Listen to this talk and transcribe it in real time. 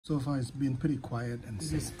So far it's been pretty quiet, and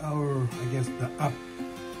this is our, I guess, the up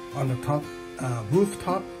on the top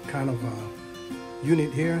rooftop kind of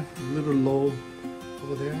unit here, a little low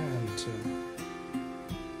over there, and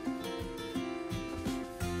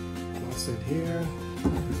closet here,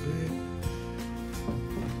 big.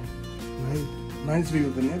 Nice view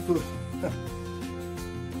of the neighborhood.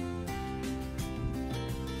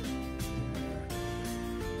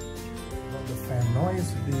 Love the fan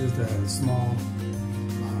noise. This is the small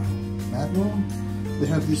bathroom. They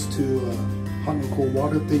have these two hot and cold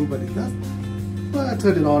water thing, but it does. Well, I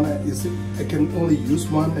turned it on. I can only use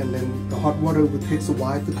one, and then the hot water would take a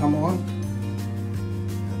while to come on.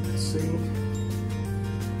 And the sink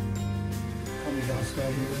coming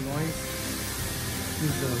downstairs with the noise. This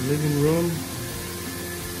is the living room.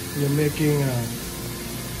 We're making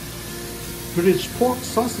British pork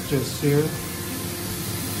sausages here.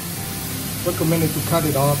 Recommended to cut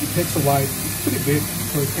it off. It takes a while. It's pretty big,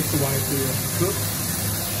 so it takes a while to cook.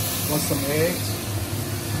 Want some eggs?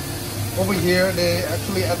 Over here, they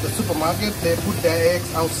actually at the supermarket, they put their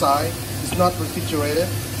eggs outside. It's not refrigerated.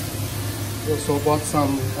 We also bought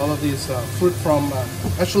all of these fruit from.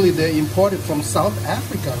 Actually, they imported from South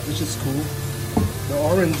Africa, which is cool. The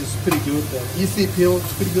orange is pretty good. The easy peel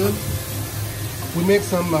is pretty good. We make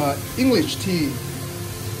some English tea,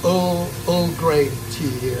 Earl Grey tea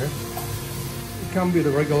here. It comes with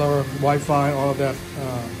a regular Wi-Fi, all of that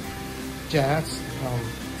jazz.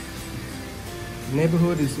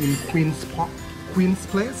 Neighborhood is in Queen's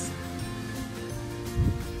Place.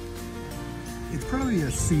 It's probably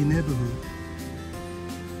a C neighborhood.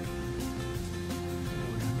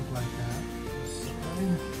 Look like that.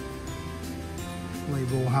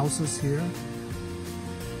 Label houses here.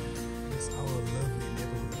 It's our lovely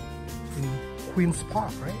neighborhood in Queen's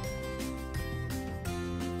Park, right?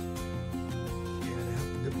 Yeah,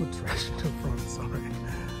 they put trash in the front, sorry.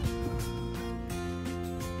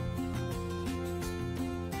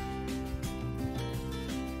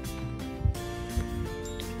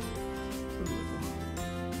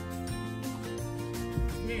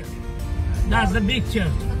 That's the big church.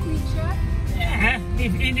 A queen church? Yeah,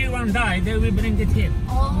 if anyone died, they will bring it here.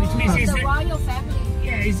 Oh, which means it's the royal family.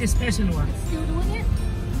 Yeah, it's a special one. Still doing it?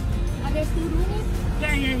 Are they still doing it?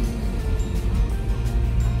 Yeah, yeah.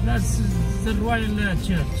 That's the royal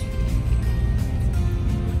church.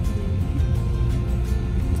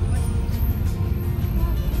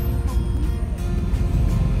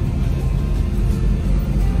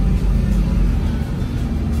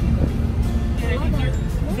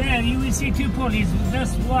 There you will see two police.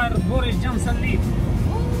 That's where Boris Johnson lives.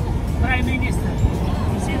 Prime Minister.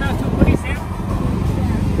 You see now two police there?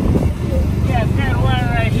 Yeah, there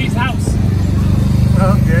were his house.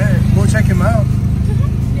 Okay, go check him out.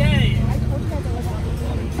 Yeah, yeah.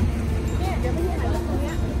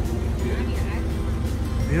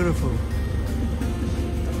 Beautiful.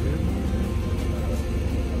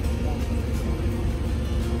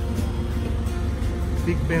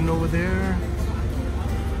 Big Ben over there.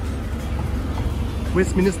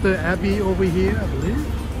 Westminster Abbey over here, I believe.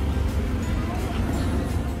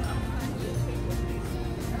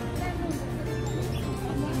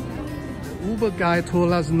 The Uber guy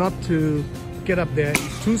told us not to get up there.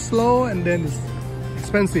 It's too slow, and then it's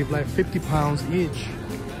expensive, like 50 pounds each.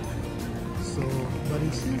 So, but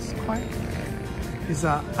it's quite, it's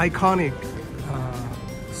an iconic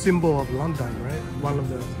symbol of London, right? One of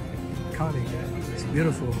the iconic. It's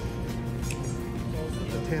beautiful.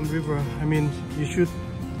 Thames River. I mean, you should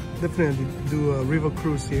definitely do a river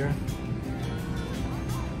cruise here.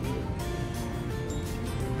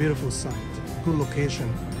 Beautiful site, good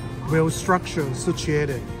location, well structured,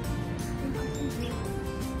 situated.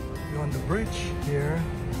 You're on the bridge here.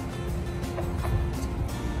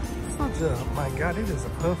 My God, it is a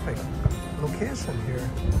perfect location here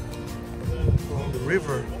along the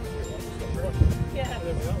river.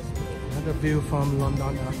 Another view from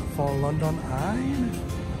London, London Eye.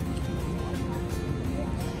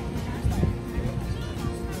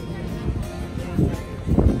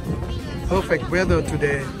 Perfect weather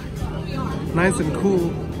today, nice and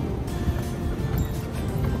cool.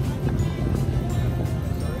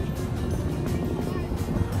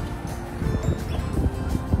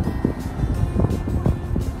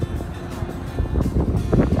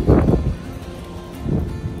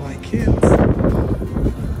 My kids.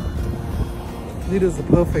 This is the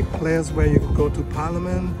perfect place where you can go to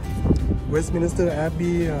Parliament, Westminster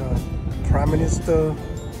Abbey, Prime Minister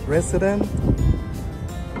residence.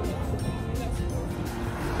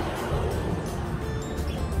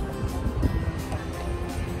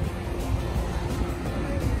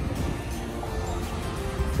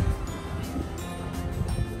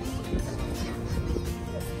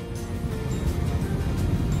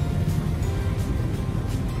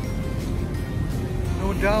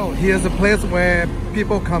 down. Here's a place where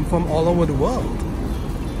people come from all over the world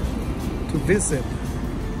to visit.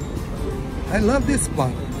 I love this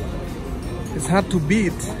spot. It's hard to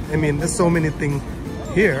beat. I mean, there's so many things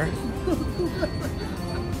here.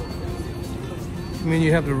 I mean,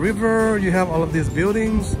 you have the river, you have all of these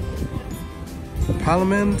buildings, the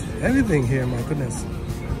parliament, everything here, my goodness.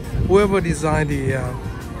 Whoever designed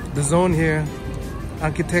the zone here,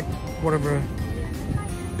 architect, whatever,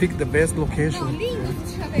 pick the best location.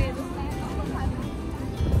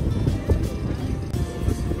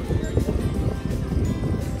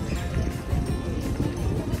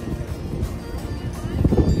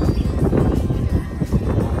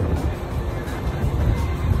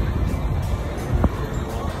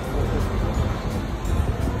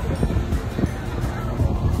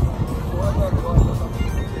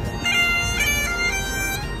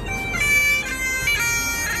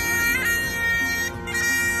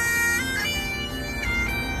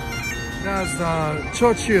 That's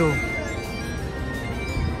Churchill.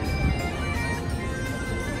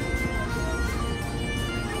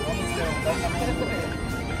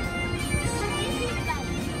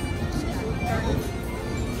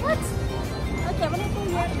 What? Okay, what is it?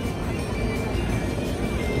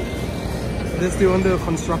 They're still under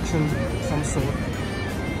construction, some sort.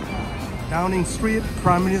 Downing Street,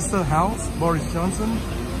 Prime Minister House, Boris Johnson.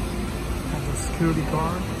 Has a security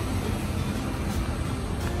guard.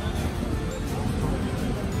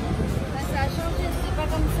 Ça a changé, c'est pas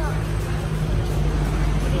comme ça.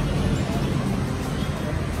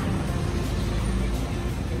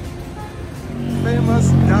 Famous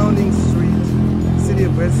Downing Street, city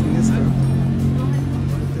of Westminster.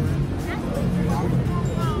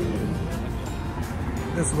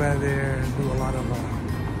 That's where they do a lot of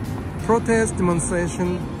protest,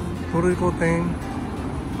 demonstration, political thing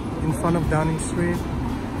in front of Downing Street.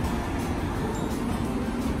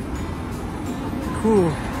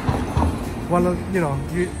 Cool. Well, you know,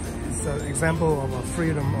 it's an example of a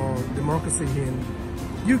freedom or democracy here in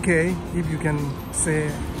UK, if you can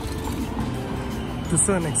say to a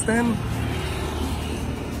certain extent.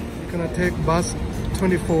 You're gonna take bus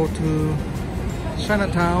 24 to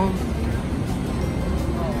Chinatown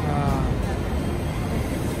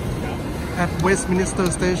at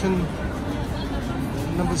Westminster Station,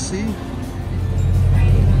 number C.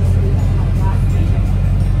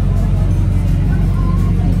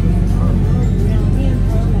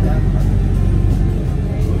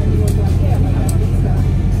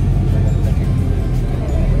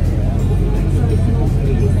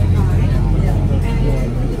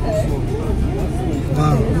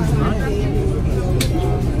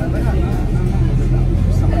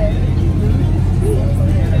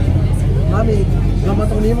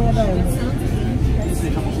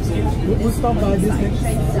 We'll stop by this next.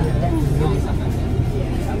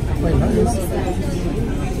 Wait, not this.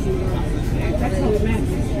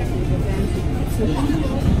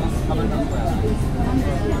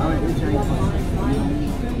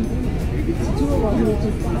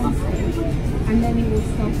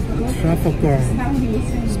 Trafalgar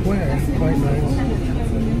Square, quite nice.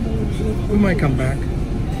 We might come back.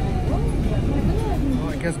 Well,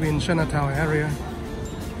 I guess we're in Chinatown area.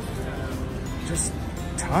 Just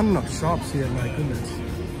ton of shops here, my goodness.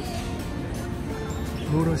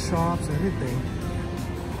 Noodle shops, everything.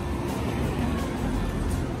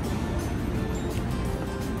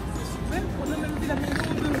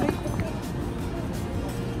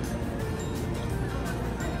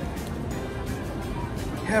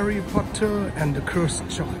 Harry Potter and the Cursed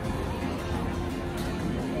Child.